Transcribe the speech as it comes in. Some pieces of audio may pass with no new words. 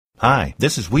Hi,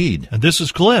 this is Weed. And this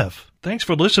is Cliff. Thanks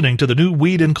for listening to the new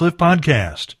Weed and Cliff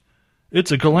podcast.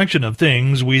 It's a collection of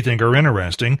things we think are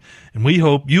interesting, and we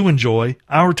hope you enjoy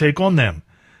our take on them.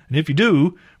 And if you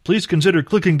do, please consider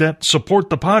clicking that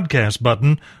support the podcast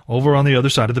button over on the other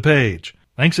side of the page.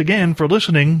 Thanks again for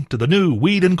listening to the new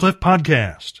Weed and Cliff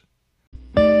podcast.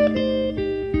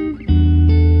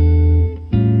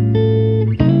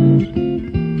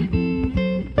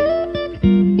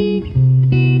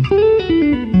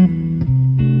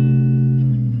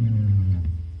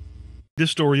 This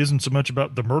story isn't so much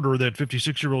about the murder that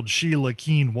 56-year-old Sheila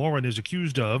Keene Warren is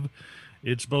accused of.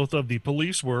 It's both of the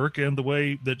police work and the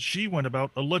way that she went about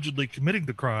allegedly committing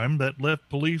the crime that left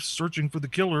police searching for the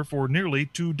killer for nearly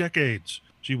 2 decades.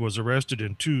 She was arrested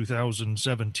in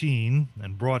 2017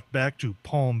 and brought back to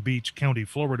Palm Beach County,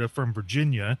 Florida from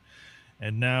Virginia.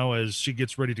 And now, as she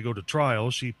gets ready to go to trial,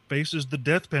 she faces the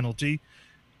death penalty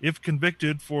if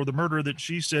convicted for the murder that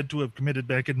she said to have committed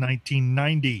back in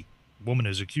 1990. The woman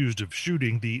is accused of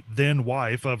shooting the then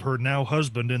wife of her now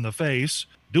husband in the face,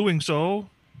 doing so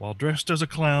while dressed as a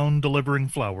clown delivering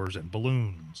flowers and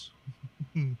balloons.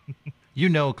 You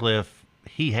know, Cliff,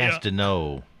 he has to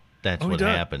know that's what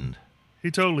happened.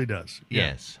 He totally does.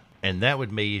 Yeah. Yes. And that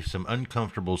would be some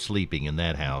uncomfortable sleeping in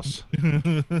that house.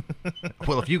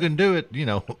 Well, if you can do it, you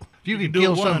know, if you can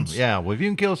kill once. Well, if you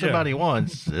can kill somebody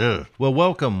once. Well,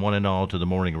 welcome one and all to the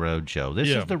Morning Road Show. This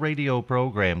is the radio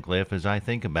program, Cliff, as I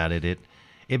think about it.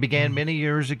 It began many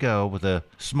years ago with a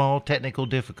small technical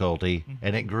difficulty,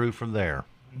 and it grew from there.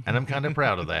 And I'm kind of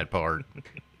proud of that part.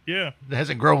 Yeah. It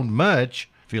hasn't grown much.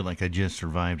 Feel like I just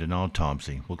survived an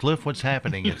autopsy. Well, Cliff, what's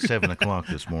happening at 7 o'clock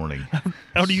this morning?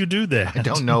 How do you do that? I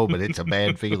don't know, but it's a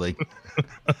bad feeling.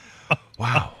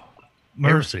 Wow.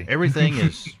 Mercy.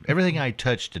 Everything I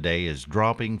touch today is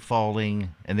dropping,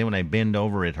 falling, and then when I bend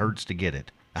over, it hurts to get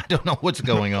it. I don't know what's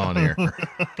going on here.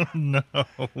 No.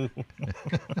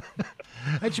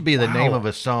 That should be the name of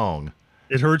a song.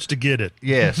 It hurts to get it.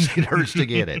 Yes, it hurts to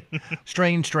get it.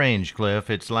 Strange, Cliff.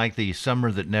 It's like the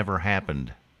summer that never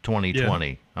happened. 2020.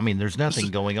 Yeah. I mean, there's nothing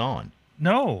going on.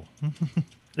 No.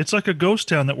 It's like a ghost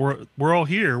town that we're all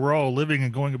here. We're all living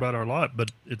and going about our lot, but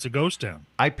it's a ghost town.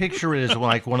 I picture it as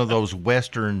like one of those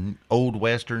old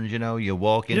westerns, you know, you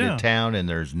walk into town and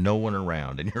there's no one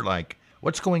around and you're like,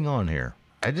 what's going on here?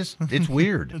 It's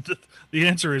weird. The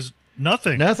answer is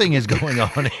nothing. Nothing is going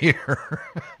on here.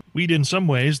 We'd, in some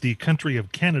ways, the country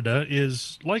of Canada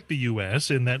is like the U.S.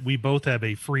 in that we both have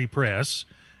a free press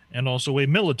and also a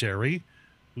military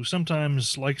who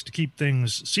sometimes likes to keep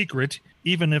things secret,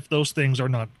 even if those things are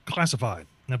not classified.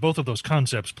 Now, both of those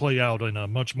concepts play out in a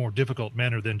much more difficult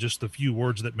manner than just the few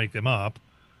words that make them up,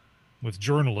 with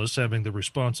journalists having the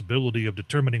responsibility of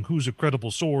determining who's a credible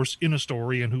source in a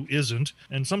story and who isn't,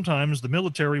 and sometimes the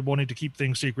military wanting to keep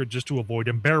things secret just to avoid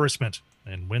embarrassment.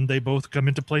 And when they both come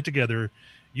into play together,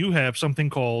 you have something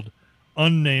called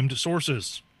unnamed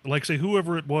sources. Like, say,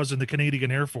 whoever it was in the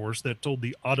Canadian Air Force that told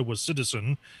the Ottawa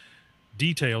Citizen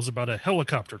details about a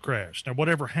helicopter crash. Now,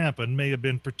 whatever happened may have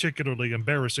been particularly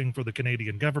embarrassing for the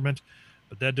Canadian government,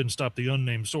 but that didn't stop the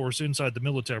unnamed source inside the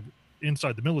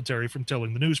military from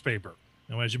telling the newspaper.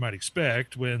 Now, as you might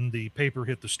expect, when the paper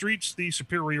hit the streets, the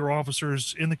superior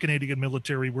officers in the Canadian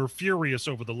military were furious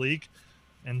over the leak,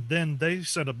 and then they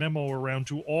sent a memo around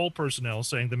to all personnel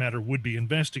saying the matter would be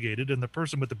investigated and the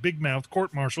person with the big mouth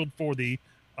court-martialed for the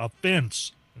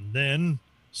offense. And then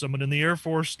someone in the Air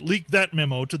Force leaked that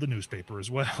memo to the newspaper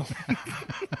as well.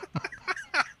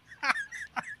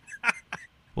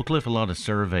 Well, Cliff, a lot of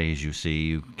surveys you see,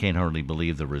 you can't hardly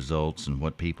believe the results and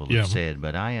what people have said,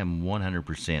 but I am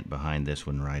 100% behind this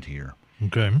one right here.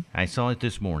 Okay. I saw it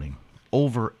this morning.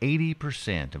 Over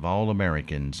 80% of all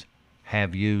Americans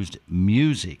have used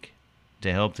music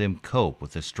to help them cope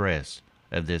with the stress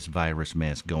of this virus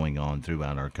mess going on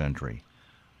throughout our country.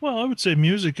 Well, I would say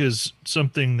music is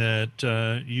something that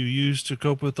you use to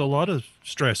cope with a lot of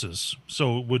stresses.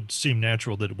 So it would seem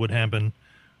natural that it would happen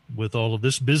with all of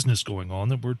this business going on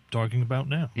that we're talking about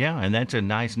now. Yeah, and that's a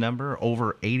nice number,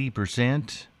 over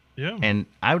 80%. Yeah. And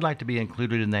I would like to be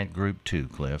included in that group too,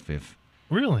 Cliff.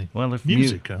 Really? Well, if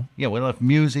music, huh? Yeah, well, if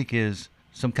music is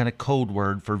some kind of code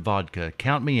word for vodka,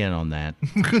 count me in on that.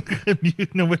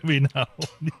 No, maybe no.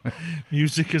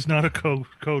 Music is not a code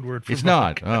word for it's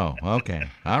vodka. It's not? Oh, okay.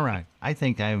 All right. I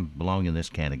think I belong in this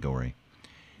category.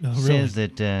 Oh, really? Says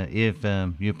that if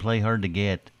you play hard to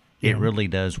get, it really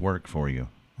does work for you.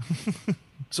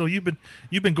 So you've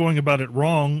been going about it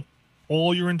wrong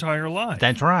all your entire life.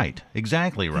 That's right.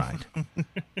 Exactly right.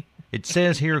 It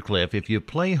says here, Cliff, if you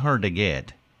play hard to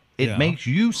get, it makes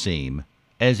you seem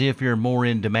as if you're more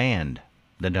in demand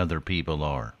than other people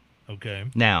are. Okay.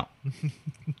 Now,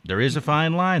 there is a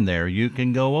fine line there. You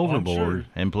can go overboard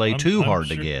and play too hard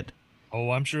to get.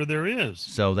 Oh, I'm sure there is.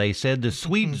 So they said the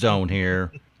sweet zone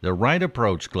here, the right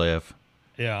approach, Cliff,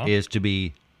 is to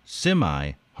be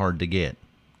semi-hard to get.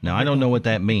 Now, I don't know what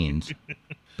that means,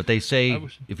 but they say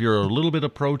if you're a little bit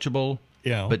approachable,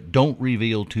 but don't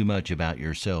reveal too much about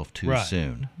yourself too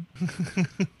soon.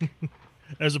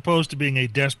 As opposed to being a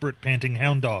desperate, panting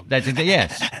hound dog.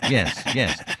 Yes.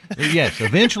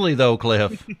 Eventually, though,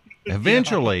 Cliff,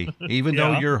 even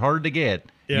though you're hard to get,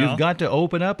 you've got to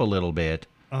open up a little bit.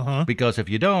 Because if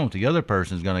you don't, the other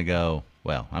person's going to go,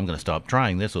 well, I'm going to stop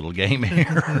trying this little game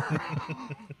here.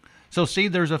 So, see,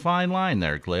 there's a fine line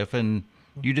there, Cliff, and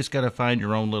you just got to find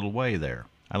your own little way there.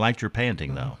 I liked your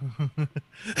panting, though.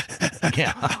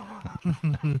 Yeah.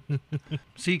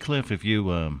 See, Cliff, if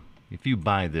you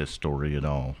buy this story at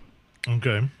all,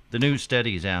 okay, the new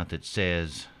study's out that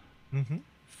says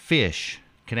fish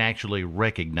can actually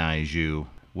recognize you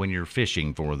when you're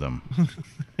fishing for them.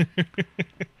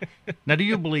 Now, do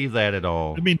you believe that at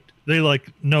all? I mean, they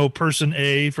know person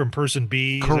A from person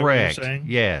B. Correct. Is that what you're saying?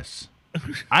 Yes.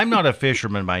 I'm not a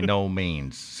fisherman by no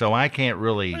means, so I can't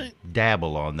really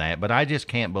dabble on that, but I just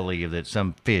can't believe that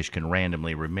some fish can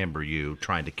randomly remember you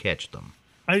trying to catch them.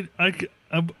 I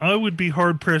would be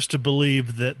hard pressed to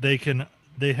believe that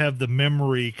they have the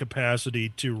memory capacity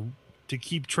to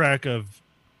keep track of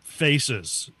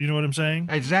faces. You know what I'm saying?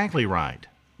 Exactly right.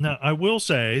 Now, I will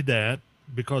say that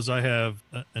because I have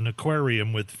an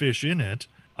aquarium with fish in it,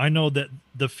 I know that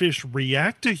the fish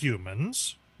react to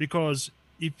humans because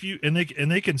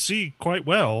they can see quite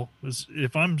well.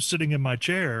 If I'm sitting in my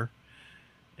chair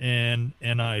and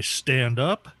I stand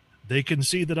up, they can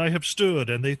see that I have stood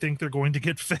and they think they're going to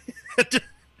get fed.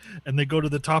 And they go to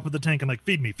the top of the tank and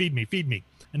feed me, feed me, feed me.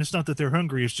 And it's not that they're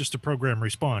hungry, it's just a program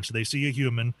response. They see a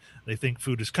human, they think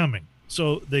food is coming.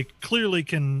 So they clearly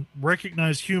can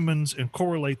recognize humans and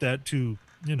correlate that to,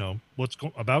 what's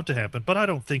about to happen. But I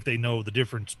don't think they know the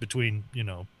difference between,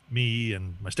 me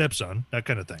and my stepson, that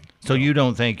kind of thing. So you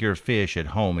don't think your fish at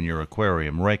home in your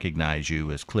aquarium recognize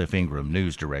you as Cliff Ingram,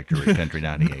 news director at Country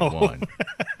 98.1?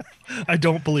 I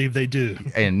don't believe they do.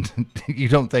 And you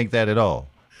don't think that at all?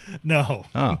 No.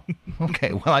 Oh,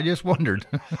 okay. Well, I just wondered.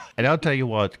 And I'll tell you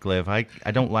what, Cliff, I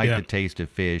don't like the taste of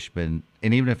fish, and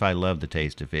even if I love the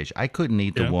taste of fish, I couldn't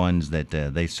eat the ones that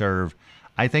they serve.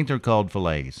 I think they're called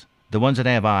fillets. The ones that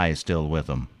have eyes still with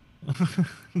them.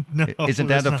 No, isn't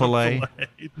that a fillet?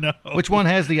 No. Which one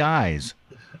has the eyes?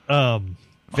 Fiddlers?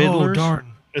 Oh,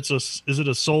 darn. Is it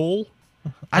a sole?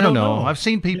 I don't know. I've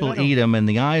seen people eat them, and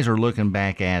the eyes are looking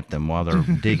back at them while they're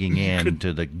digging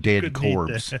into the dead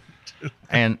corpse.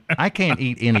 And I can't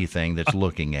eat anything that's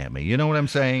looking at me. You know what I'm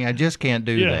saying? I just can't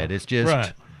do that. It's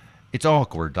just, it's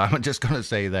awkward. I'm just going to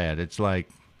say that. It's like,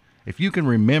 if you can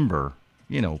remember,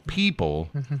 people,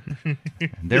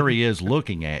 there he is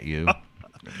looking at you.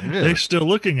 They're still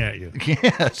looking at you.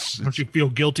 Yes. Don't you feel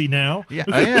guilty now? Yeah.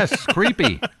 Yes.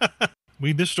 Creepy.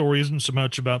 This story isn't so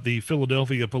much about the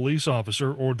Philadelphia police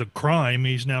officer or the crime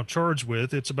he's now charged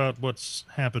with. It's about what's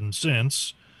happened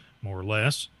since, more or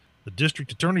less. The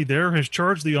district attorney there has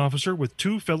charged the officer with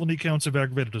 2 felony counts of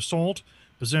aggravated assault,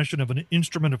 possession of an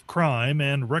instrument of crime,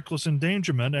 and reckless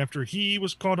endangerment after he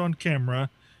was caught on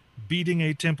camera beating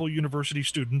a Temple University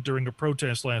student during a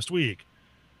protest last week.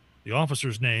 The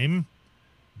officer's name,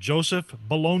 Joseph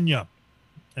Bologna.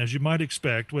 As you might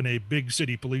expect, when a big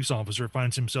city police officer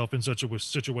finds himself in such a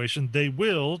situation, they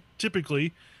will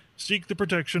typically seek the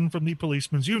protection from the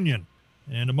policemen's union.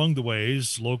 And among the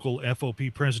ways, local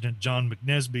FOP President John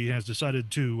McNesby has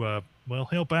decided to,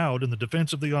 help out in the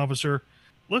defense of the officer.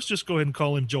 Let's just go ahead and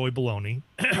call him Joey Bologna.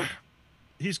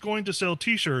 He's going to sell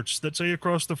T-shirts that say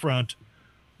across the front,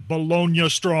 Bologna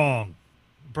Strong.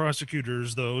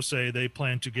 Prosecutors, though, say they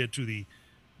plan to get to the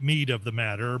meat of the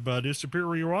matter, but his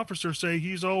superior officers say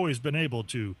he's always been able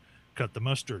to cut the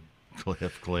mustard.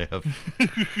 Cliff.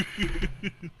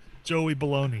 Joey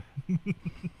Bologna. When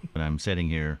I'm sitting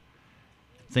here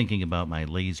thinking about my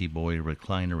Lazy Boy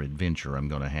recliner adventure I'm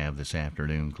going to have this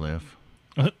afternoon, Cliff.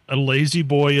 A Lazy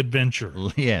Boy adventure.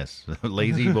 Yes, a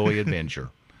Lazy Boy adventure.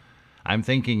 I'm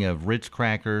thinking of Ritz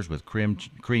crackers with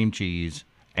cream cheese,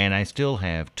 and I still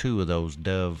have 2 of those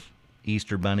Dove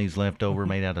Easter bunnies left over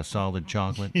made out of solid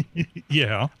chocolate.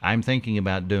 Yeah. I'm thinking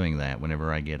about doing that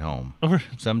whenever I get home.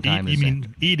 Sometime you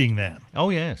mean eating that?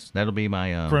 Oh, yes. That'll be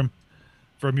my...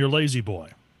 From your Lazy Boy.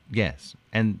 Yes.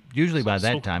 And usually by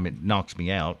that time, it knocks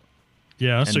me out.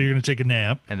 Yeah, so you're going to take a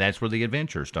nap. And that's where the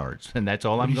adventure starts. And that's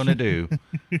all I'm going to do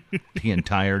the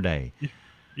entire day.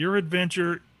 Your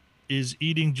adventure is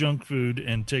eating junk food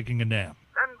and taking a nap.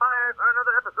 Stand by for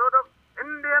another episode of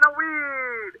Indiana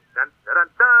Weed. Stand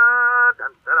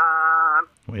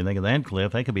What do you think of that,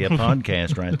 Cliff? That could be a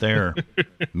podcast right there.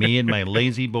 Me and my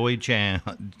lazy boy chair.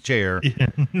 Yeah.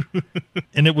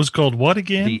 And it was called what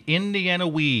again? The Indiana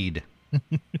Weed.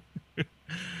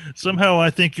 Somehow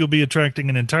I think you'll be attracting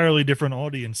an entirely different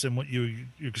audience than what you're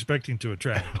expecting to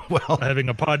attract. Well, having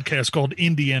a podcast called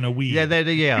Indiana Weed.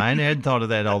 Yeah, I hadn't thought of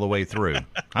that all the way through.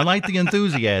 I like the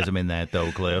enthusiasm in that,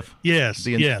 though, Cliff. Yes,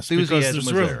 The yes. enthusiasm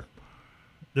was there.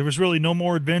 There was really no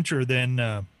more adventure than,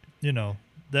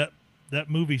 that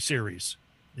movie series,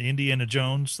 the Indiana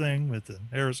Jones thing with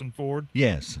Harrison Ford.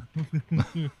 Yes.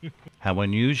 How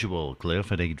unusual,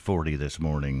 Cliff, at 8:40 this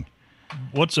morning.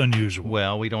 What's unusual?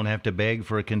 Well, we don't have to beg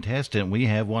for a contestant. We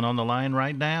have one on the line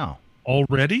right now.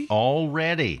 Already?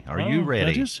 Already. Are you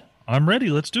ready? I'm ready.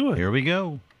 Let's do it. Here we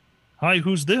go. Hi,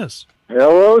 who's this?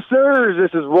 Hello, sirs.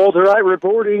 This is Walter Wright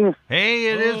reporting. Hey,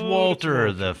 it is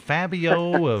Walter, the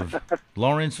Fabio of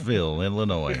Lawrenceville,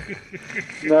 Illinois.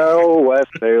 No, West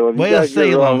Salem. West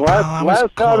Salem.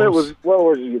 Last time it was, what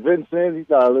was it, Vincennes? You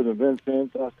thought I lived in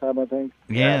Vincennes last time, I think?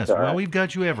 Yes, Well, right. We've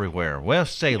got you everywhere.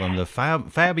 West Salem, the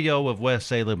Fabio of West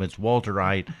Salem. It's Walter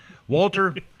Wright.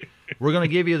 Walter, we're going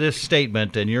to give you this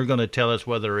statement, and you're going to tell us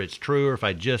whether it's true or if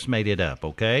I just made it up,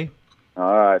 okay?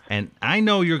 All right. And I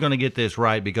know you're going to get this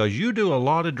right because you do a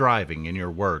lot of driving in your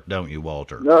work, don't you,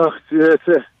 Walter? No,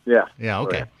 yeah. Yeah,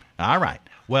 okay. Correct. All right.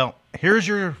 Well, here's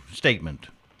your statement.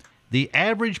 The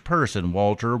average person,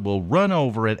 Walter, will run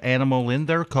over an animal in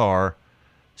their car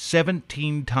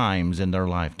 17 times in their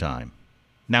lifetime.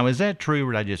 Now, is that true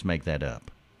or did I just make that up?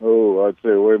 Oh, I'd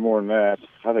say way more than that.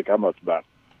 I think I'm up to about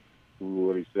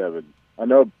 27. I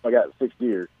know I got 6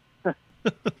 years.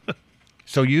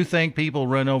 So you think people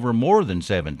run over more than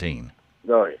 17?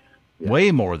 Oh, yeah.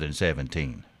 Way more than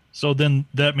 17. So then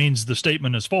that means the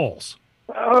statement is false.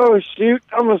 Oh, shoot.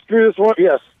 I'm going to screw this one.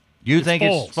 Yes. You think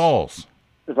it's false?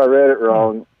 If I read it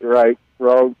wrong, right,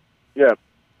 wrong. Yeah.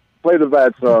 Play the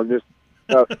bad song. Just,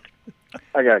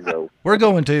 I got to go. We're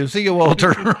going to. See you,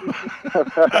 Walter.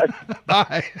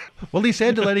 Bye. Well, he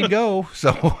said to let him go,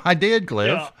 so I did,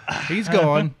 Cliff. Yeah. He's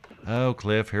gone. Oh,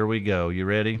 Cliff, here we go. You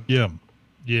ready? Yeah.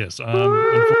 Yes.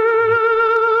 Unfortunately.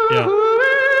 Yeah.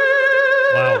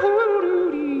 Wow.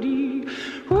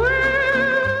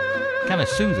 Kind of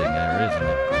soothing there, isn't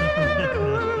it?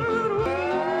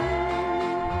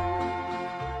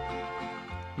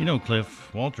 You know,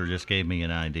 Cliff, Walter just gave me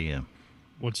an idea.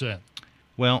 What's that?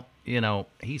 Well,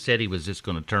 he said he was just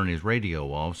going to turn his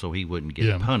radio off so he wouldn't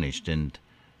get punished. And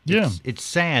it's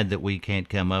sad that we can't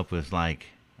come up with, like,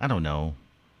 I don't know,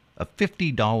 a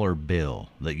 $50 bill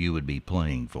that you would be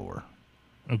playing for.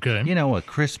 Okay. A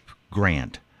crisp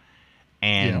grant.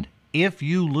 And if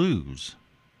you lose,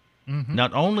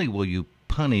 not only will you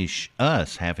punish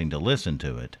us having to listen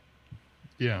to it,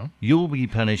 you'll be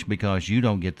punished because you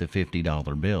don't get the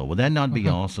 $50 bill. Would that not be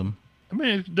awesome? I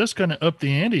mean, it does kind of up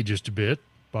the ante just a bit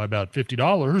by about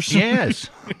 $50. Yes.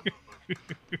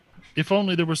 If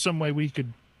only there was some way we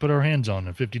could put our hands on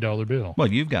a $50 bill.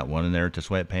 Well, you've got one in there at the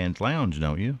Sweatpants Lounge,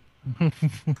 don't you?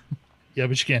 Yeah,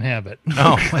 but you can't have it.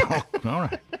 Oh, well, all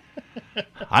right.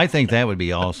 I think that would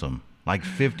be awesome. Like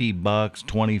 $50,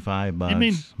 $25. I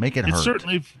mean, make it hurt. It's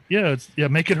certainly,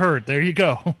 make it hurt. There you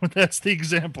go. That's the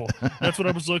example. That's what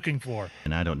I was looking for.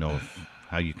 And I don't know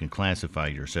how you can classify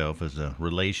yourself as a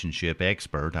relationship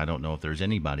expert. I don't know if there's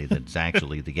anybody that's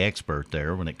actually the expert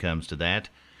there when it comes to that.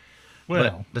 Well,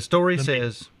 but the story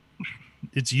says...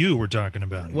 It's you we're talking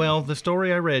about. Well, the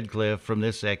story I read, Cliff, from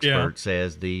this expert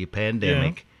says the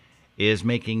pandemic is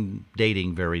making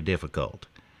dating very difficult.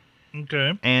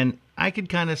 Okay. And I could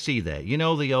kind of see that.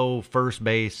 The old first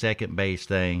base, second base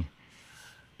thing.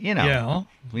 When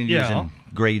you're in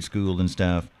grade school and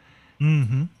stuff.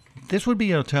 Mm-hmm. This would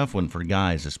be a tough one for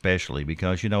guys especially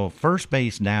because, first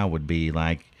base now would be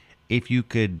like if you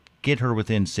could get her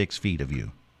within 6 feet of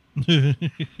you.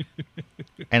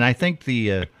 And I think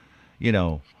the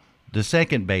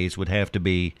second base would have to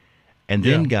be, and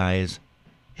then guys,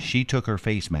 she took her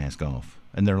face mask off.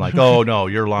 And they're like, oh, no,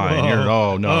 you're lying.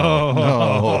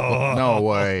 No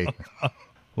way.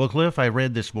 Well, Cliff, I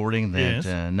read this morning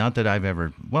that, not that I've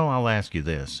ever, I'll ask you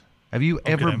this. Have you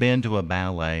ever been to a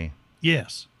ballet?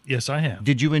 Yes. Yes, I have.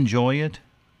 Did you enjoy it?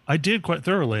 I did quite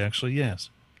thoroughly, actually, yes.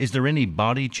 Is there any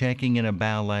body checking in a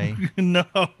ballet? No.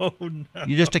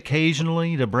 You just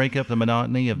occasionally to break up the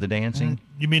monotony of the dancing?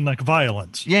 You mean like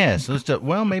violence? Yes.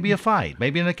 Maybe a fight.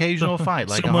 Maybe an occasional fight,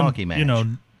 like someone, a hockey match.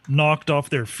 Knocked off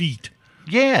their feet.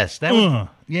 Yes.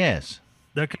 Yes.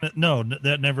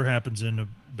 That never happens in a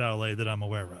ballet that I'm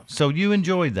aware of. So you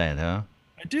enjoyed that, huh?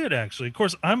 I did, actually. Of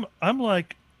course, I'm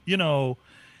like,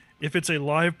 if it's a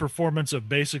live performance of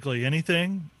basically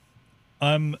anything,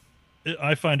 I'm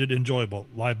I find it enjoyable.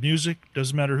 Live music,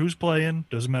 doesn't matter who's playing,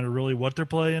 doesn't matter really what they're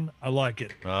playing. I like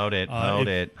it. Hold it.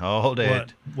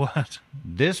 What? What?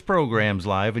 This program's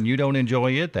live and you don't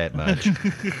enjoy it that much.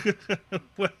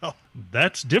 Well,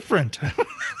 that's different.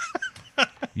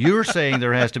 You're saying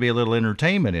there has to be a little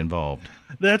entertainment involved.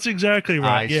 That's exactly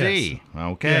right. I yes. see.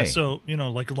 Okay. Yeah, so,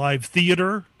 like live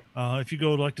theater, if you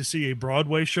go like to see a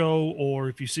Broadway show, or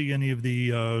if you see any of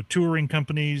the touring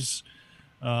companies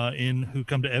who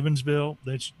come to Evansville,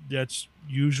 that's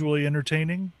usually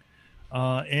entertaining.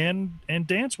 And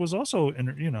dance was also,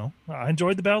 I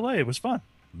enjoyed the ballet. It was fun.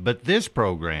 But this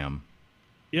program,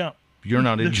 Yeah. you're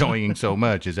not enjoying so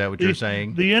much. Is that what you're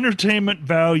saying? The entertainment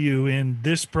value in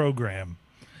this program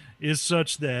is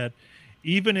such that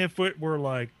even if it were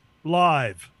like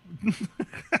live,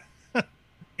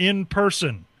 in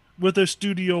person, with a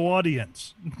studio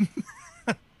audience,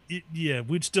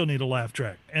 we'd still need a laugh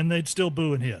track, and they'd still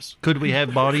boo and hiss. Could we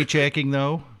have body checking,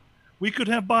 though? We could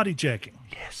have body checking.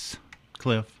 Yes.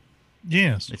 Cliff,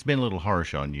 Yes. it's been a little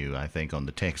harsh on you, I think, on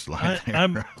the text line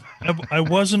there. I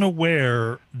wasn't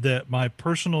aware that my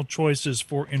personal choices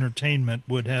for entertainment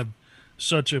would have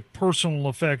such a personal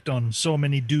effect on so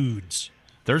many dudes.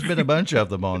 There's been a bunch of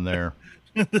them on there.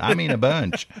 I mean, a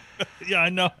bunch. Yeah, I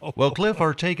know. Well, Cliff,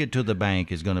 our Take It to the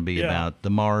Bank is going to be Yeah. about the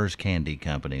Mars Candy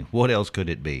Company. What else could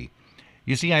it be?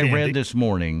 You see, I Candy. read this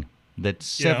morning that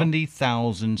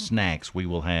 70,000 snacks we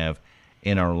will have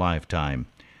in our lifetime,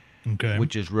 Okay.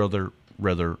 which is rather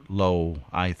low,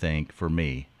 I think, for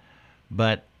me.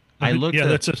 But I looked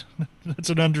yeah, at that's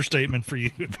an understatement for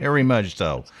you. very much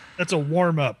so. That's a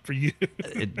warm up for you.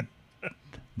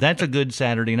 That's a good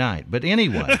Saturday night. But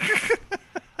anyway,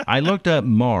 I looked up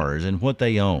Mars and what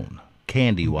they own,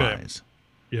 candy-wise.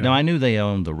 Yeah. Now, I knew they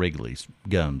owned the Wrigley's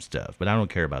gum stuff, but I don't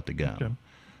care about the gum. Okay.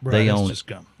 Right, They that's own just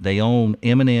gum. They own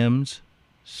M&M's,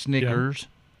 Snickers,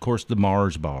 of course, the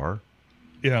Mars bar,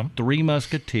 Yeah. Three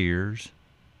Musketeers,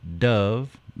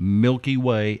 Dove, Milky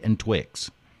Way, and Twix.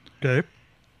 Okay.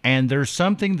 And there's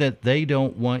something that they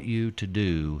don't want you to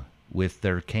do with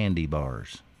their candy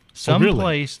bars. Some really?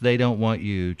 place they don't want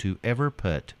you to ever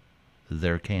put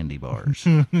their candy bars.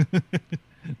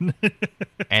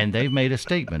 And they've made a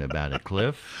statement about it,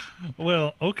 Cliff.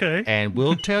 Well, okay. And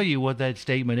we'll tell you what that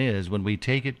statement is when we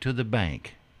take it to the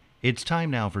bank. It's time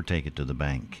now for Take It to the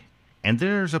Bank. And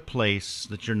there's a place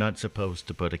that you're not supposed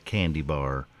to put a candy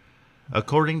bar,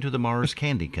 according to the Mars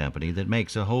Candy Company that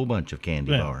makes a whole bunch of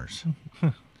candy Yeah. bars.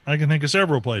 I can think of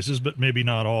several places, but maybe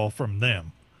not all from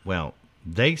them. Well,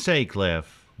 they say,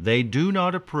 Cliff, they do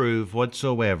not approve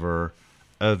whatsoever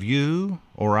of you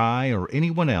or I or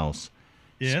anyone else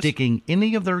Yes. sticking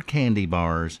any of their candy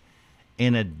bars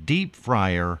in a deep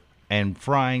fryer and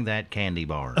frying that candy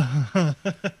bar.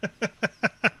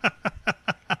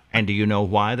 And do you know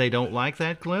why they don't like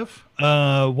that, Cliff?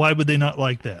 Why would they not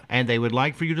like that? And they would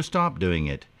like for you to stop doing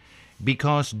it.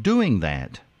 Because doing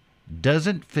that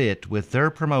doesn't fit with their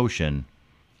promotion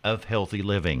of healthy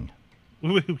living.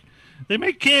 They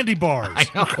make candy bars. I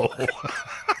know.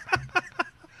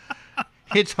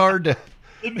 It's hard to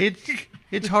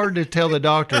it's hard to tell the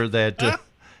doctor that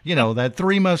that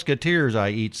Three Musketeers I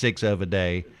eat 6 of a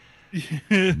day.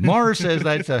 Mars says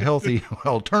that's a healthy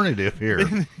alternative here.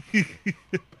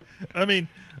 I mean,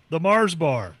 the Mars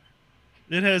bar,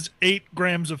 it has 8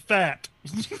 grams of fat,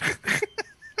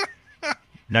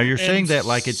 Now you're saying that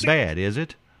like it's six- bad, is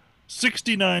it?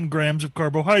 69 grams of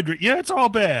carbohydrate. Yeah, it's all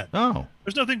bad. Oh,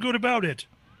 There's nothing good about it.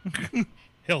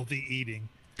 Healthy eating.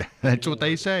 that's what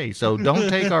they say. So don't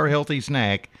take our healthy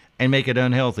snack and make it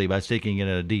unhealthy by sticking it in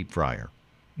a deep fryer.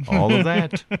 All of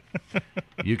that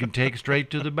you can take straight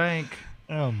to the bank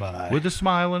Oh, my. with a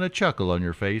smile and a chuckle on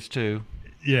your face, too.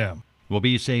 Yeah. Well,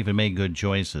 be safe and make good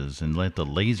choices and let the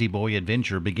Lazy Boy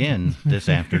adventure begin this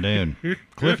afternoon.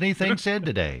 Cliff, anything said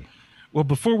today? Well,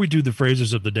 before we do the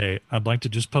phrases of the day, I'd like to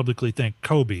just publicly thank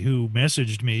Kobe, who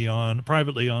messaged me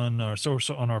privately on our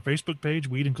Facebook page,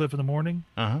 Weed and Cliff in the Morning,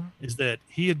 Uh-huh. is that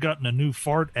he had gotten a new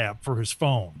fart app for his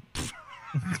phone.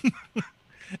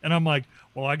 And I'm like,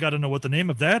 well, I got to know what the name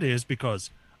of that is because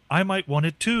I might want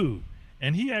it too.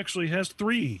 And he actually has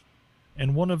 3,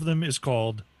 and one of them is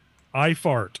called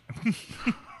iFart,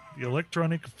 the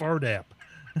electronic fart app.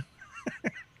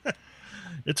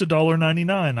 It's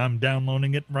 $1.99. I'm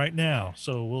downloading it right now.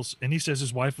 So and he says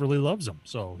his wife really loves him.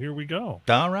 So here we go.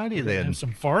 All righty We then. have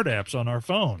some fart apps on our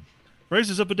phone.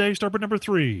 Phrases of the day start with number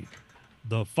 3.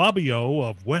 The Fabio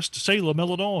of West Salem,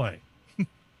 Illinois,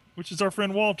 which is our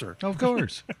friend Walter. Of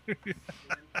course.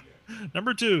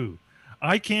 Number 2.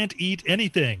 I can't eat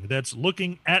anything that's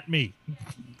looking at me.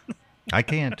 I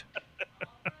can't.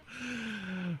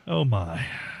 Oh, my.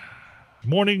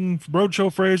 Morning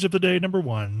Roadshow phrase of the day, number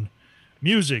 1.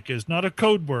 Music is not a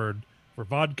code word for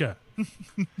vodka.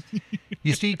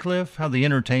 You see, Cliff, how the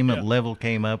entertainment level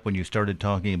came up when you started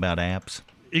talking about apps?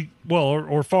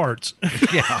 Or farts.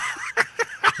 Yeah.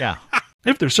 Yeah.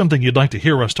 If there's something you'd like to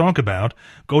hear us talk about,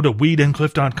 go to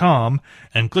weedandcliff.com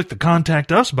and click the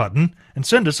Contact Us button and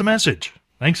send us a message.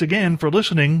 Thanks again for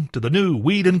listening to the new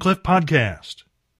Weed and Cliff podcast.